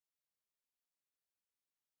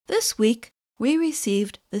This week, we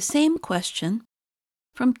received the same question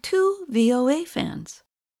from 2 VOA fans.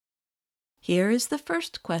 Here is the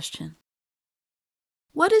first question.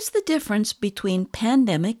 What is the difference between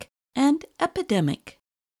pandemic and epidemic?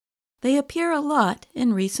 They appear a lot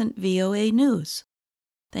in recent VOA news.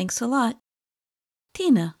 Thanks a lot.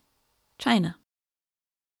 Tina, China.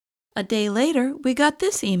 A day later, we got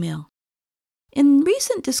this email. In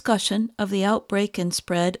recent discussion of the outbreak and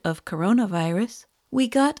spread of coronavirus, we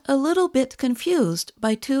got a little bit confused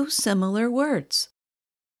by 2 similar words,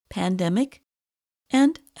 pandemic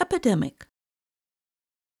and epidemic.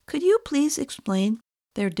 Could you please explain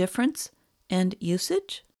their difference and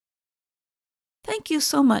usage? Thank you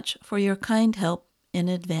so much for your kind help in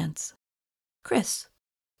advance. Chris,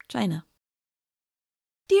 China.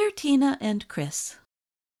 Dear Tina and Chris,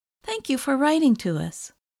 thank you for writing to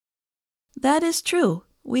us. That is true.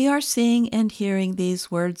 We are seeing and hearing these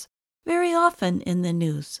words very often in the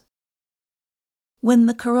news. When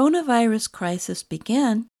the coronavirus crisis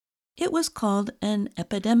began, it was called an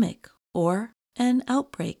epidemic or an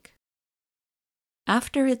outbreak.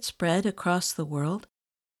 After it spread across the World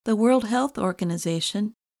Health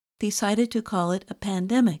Organization decided to call it a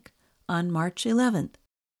pandemic on March 11th.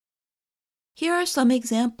 Here are some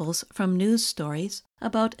examples from news stories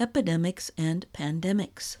about epidemics and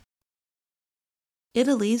pandemics.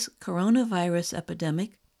 Italy's coronavirus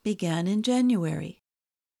epidemic began in January.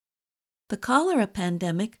 The cholera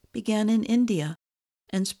pandemic began in India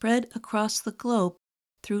and spread across the globe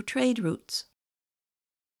through trade routes.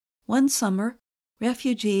 One summer,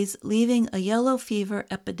 refugees leaving a yellow fever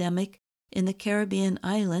epidemic in the Caribbean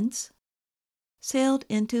islands sailed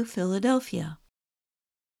into Philadelphia.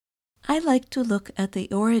 I like to look at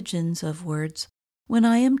the origins of words when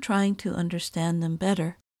I am trying to understand them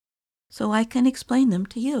better, so I can explain them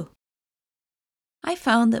to you. I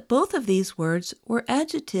found that both of these words were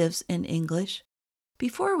adjectives in English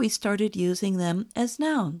before we started using them as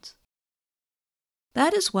nouns.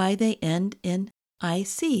 That is why they end in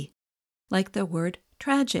IC, like the word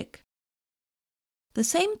tragic. The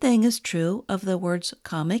same thing is true of the words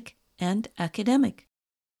comic and academic.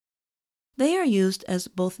 They are used as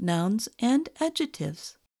both nouns and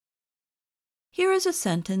adjectives. Here is a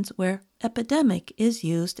sentence where epidemic is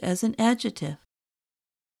used as an adjective.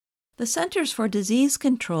 The Centers for Disease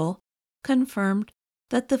Control confirmed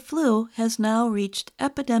that the flu has now reached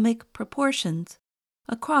epidemic proportions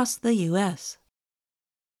across the U.S.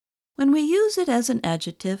 When we use it as an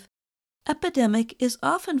adjective, epidemic is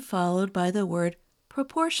often followed by the word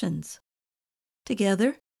proportions.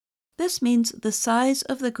 Together, this means the size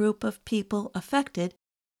of the group of people affected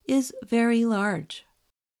is very large.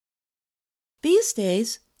 These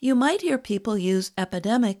days, you might hear people use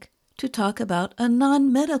epidemic to talk about a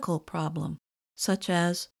non-medical problem, such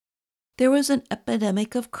as, there was an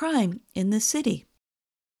epidemic of crime in the city.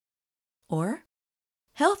 Or,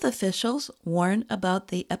 health officials warn about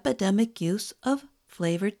the epidemic use of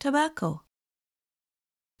flavored tobacco.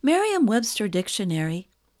 Merriam-Webster Dictionary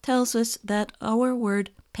tells us that our word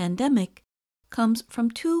pandemic comes from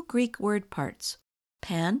 2 Greek word parts,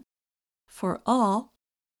 pan, for all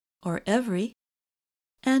or every,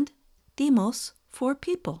 and demos, for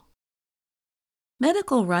people.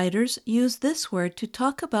 Medical writers use this word to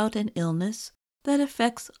talk about an illness that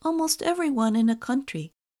affects almost everyone in a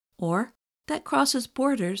country, or that crosses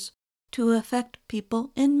borders to affect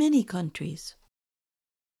people in many countries.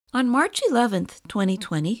 On March 11,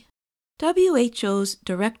 2020, WHO's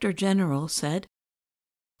Director General said,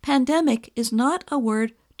 "Pandemic is not a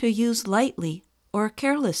word to use lightly or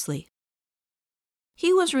carelessly."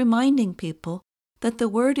 He was reminding people that the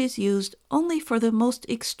word is used only for the most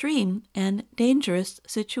extreme and dangerous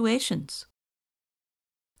situations.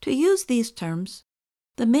 To use these terms,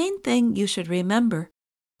 the main thing you should remember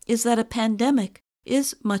is that a pandemic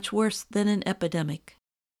is much worse than an epidemic.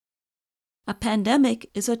 A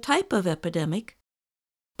pandemic is a type of epidemic,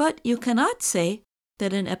 but you cannot say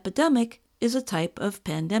that an epidemic is a type of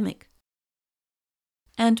pandemic.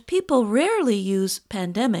 And people rarely use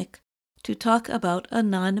pandemic to talk about a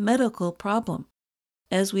non-medical problem,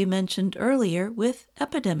 as we mentioned earlier with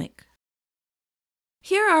epidemic.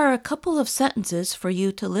 Here are a couple of sentences for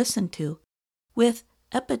you to listen to with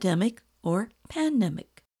epidemic or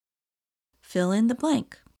pandemic. Fill in the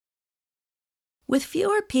blank. With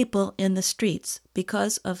fewer people in the streets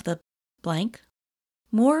because of the blank,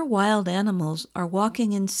 more wild animals are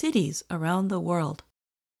walking in cities around the world.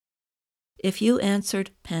 If you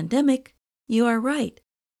answered pandemic, you are right,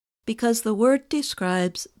 because the word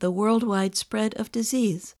describes the worldwide spread of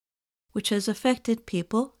disease, which has affected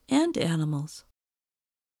people and animals.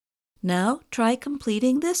 Now try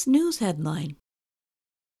completing this news headline.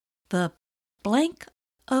 the blank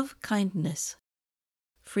of kindness,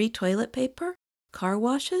 free toilet paper, car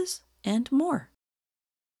washes, and more.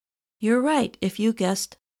 You're right if you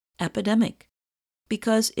guessed epidemic,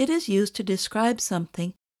 because it is used to describe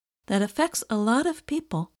something that affects a lot of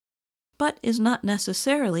people, but is not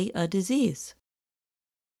necessarily a disease.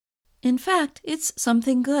 In fact, it's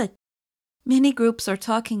something good. Many groups are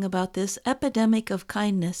talking about this epidemic of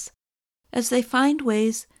kindness as they find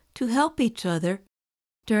ways to help each other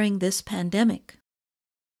during this pandemic.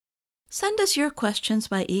 Send us your questions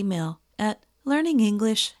by email at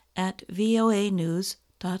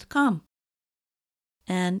learningenglish@voanews.com.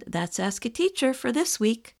 And that's Ask a Teacher for this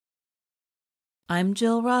week. I'm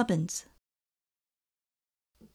Jill Robbins.